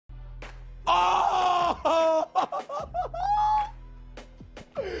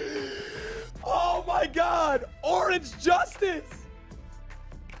Oh my God! Orange Justice!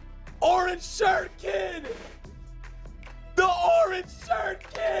 Orange shirt kid! The orange shirt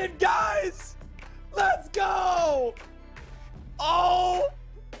kid, guys! Let's go! Oh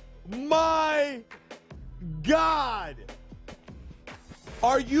my God!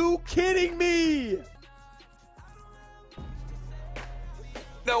 Are you kidding me?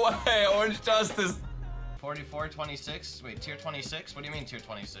 No way, Orange Justice. 44, 26? Wait, tier 26? What do you mean tier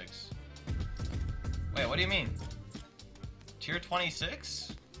 26? Wait, what do you mean? Tier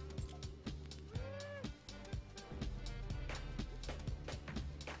 26?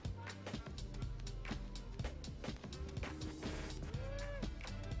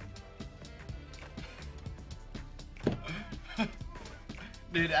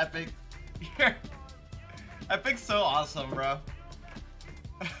 Dude, Epic. Epic's so awesome, bro.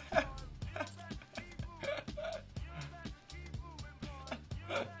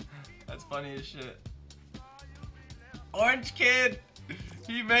 That's funny as shit. Orange Kid!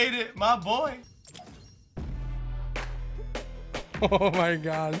 He made it, my boy. Oh my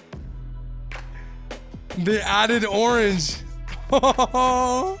God. They added orange.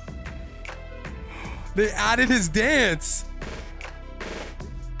 They added his dance.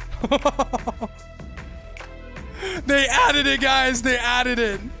 They added it, guys. They added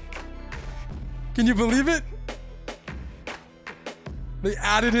it. Can you believe it? They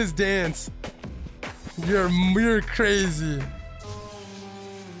added his dance. You're crazy.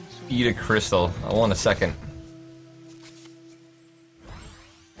 Eat a crystal. I want a second.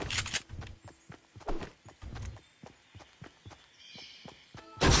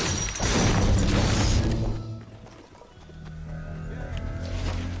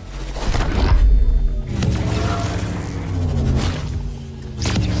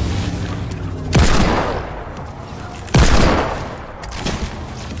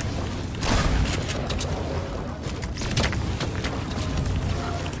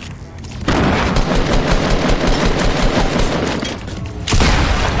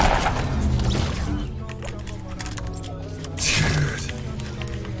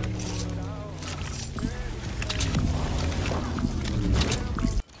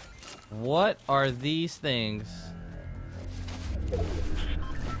 What are these things?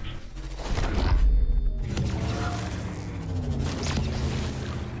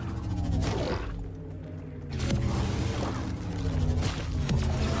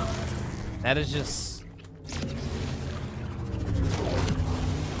 That is just...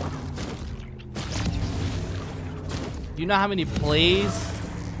 You know how many plays?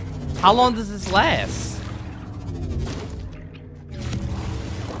 How long does this last?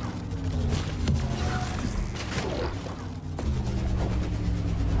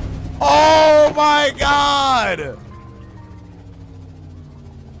 Oh my God!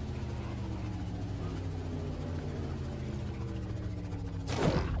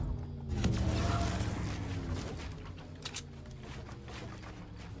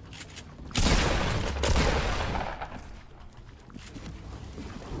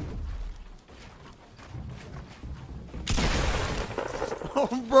 Oh,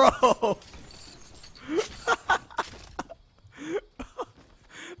 bro!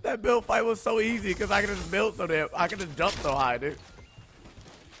 That build fight was so easy because I could just build so damn. I could just jump so high, dude.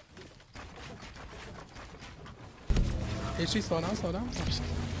 Hey, she slow down, slow down.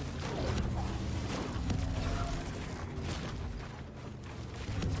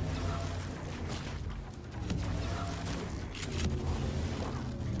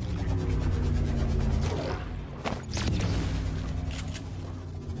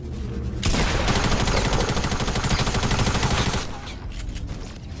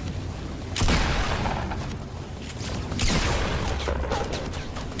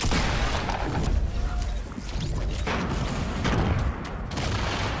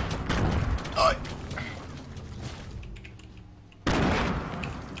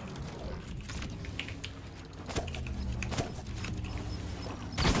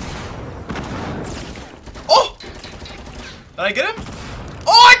 Did I get him?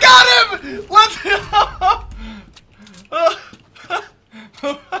 Oh, I got him!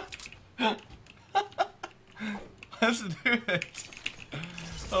 Let's do it.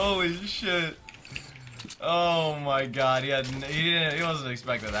 Holy shit. Oh my God. He wasn't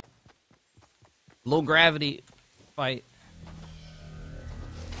expecting that. Low gravity fight.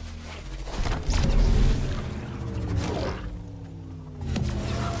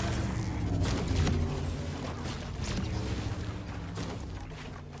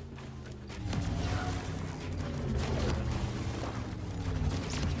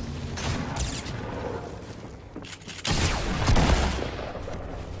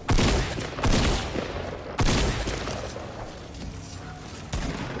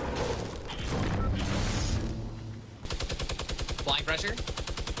 pressure.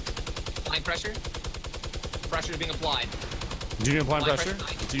 Applying pressure. Pressure is being applied. Continue applying pressure.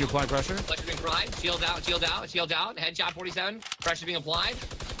 Nice. Continue applying pressure. Pressure being applied. Shield out, shield out, shield out. Headshot 47. Pressure being applied.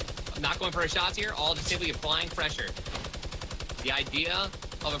 I'm not going for a shots here. All just simply applying pressure. The idea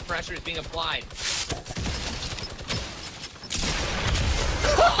of a pressure is being applied.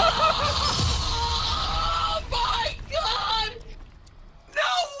 Oh my god! No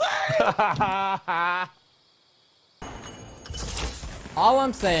way! All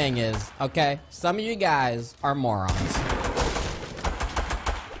I'm saying is, okay, some of you guys are morons.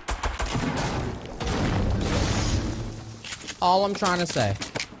 All I'm trying to say.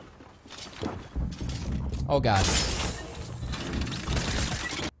 Oh god.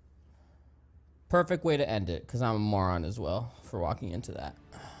 Perfect way to end it, because I'm a moron as well for walking into that.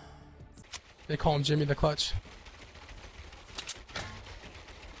 They call him Jimmy the Clutch.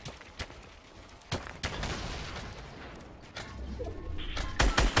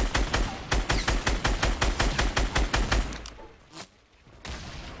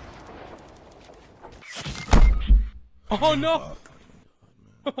 Oh no!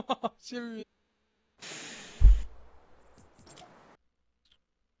 Jimmy.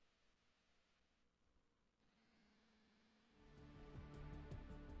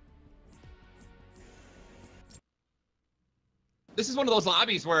 This is one of those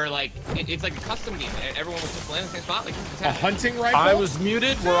lobbies where, like, it's like a custom game. Everyone was just landing in the same spot. Like, A hunting rifle? I was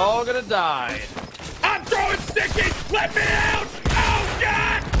muted. We're all gonna die. I'm throwing sticky! Let me out! Oh,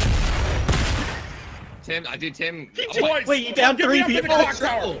 God! Tim, Tim. Boys, Wait, you down come get 3 me up in the people? clock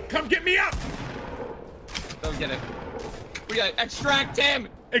tower. Come get me up! Don't get it. We gotta extract Tim!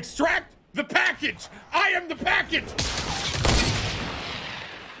 Extract the package! I am the package!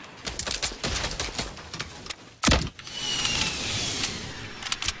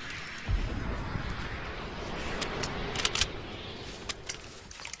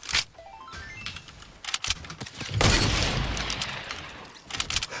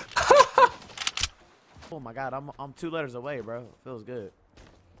 Oh my god, I'm 2 letters away, bro. Feels good.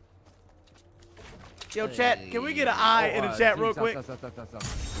 Yo, chat, can we get an eye in the chat real quick?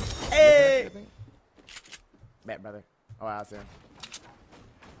 Hey! Matt, brother. Oh, I see him.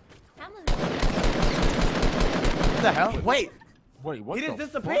 What the hell? Wait! Wait, what? He just the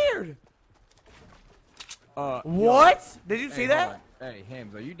disappeared! fuck? What? Did you see Hey, that? hold on. Hey,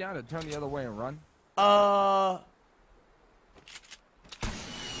 Hams, are you down to turn the other way and run?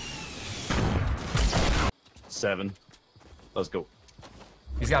 7. Let's go.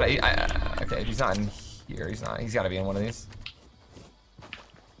 He's got to. Okay, if he's not in here, he's not. He's got to be in one of these.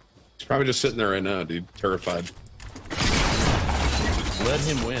 He's probably just sitting there right now, dude. Terrified. Let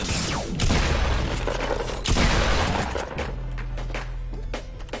him win.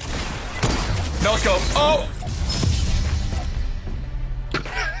 No scope. Oh!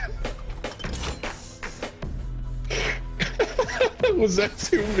 Was that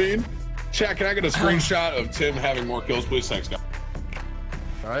too mean? Chat, can I get a screenshot of Tim having more kills, please? Thanks, guys.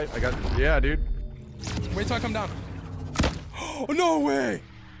 Alright, I got this. Yeah, dude. Wait till I come down. Oh, no way!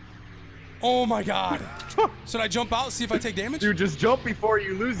 Oh my god. Should I jump out, see if I take damage? Dude, just jump before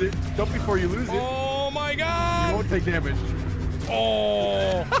you lose it. Jump before you lose it. Oh my You god! won't take damage.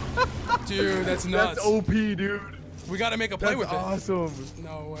 Oh! Dude, that's nuts. That's OP, dude. We gotta make a play with awesome. it.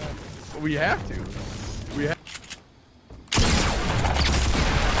 No way. We have to. We have.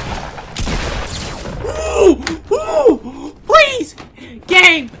 Ooh! Please!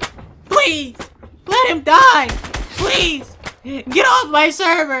 Game! Please! Let him die! Please! Get off my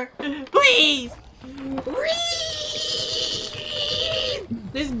server! Please!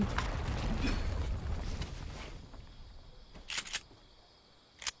 This...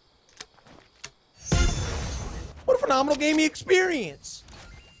 What a phenomenal gaming experience!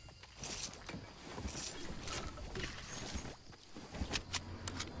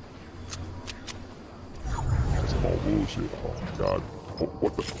 Some all bullshit. Oh my god.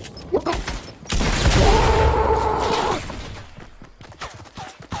 What the? What the?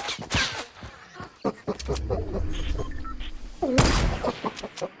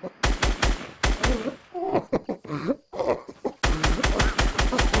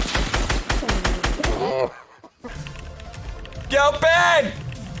 Go, Ben!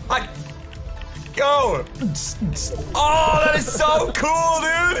 Go! Oh, that is so cool,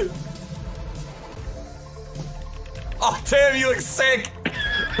 dude! Oh, Tim, you look sick!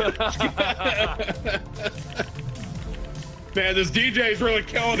 Man, this DJ's really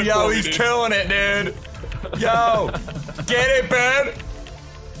killing it. Yo, for me, he's dude. killing it, dude! Yo! Get it, Ben!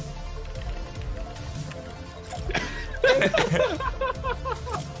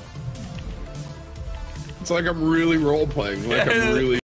 It's like I'm really role playing. Like I'm really.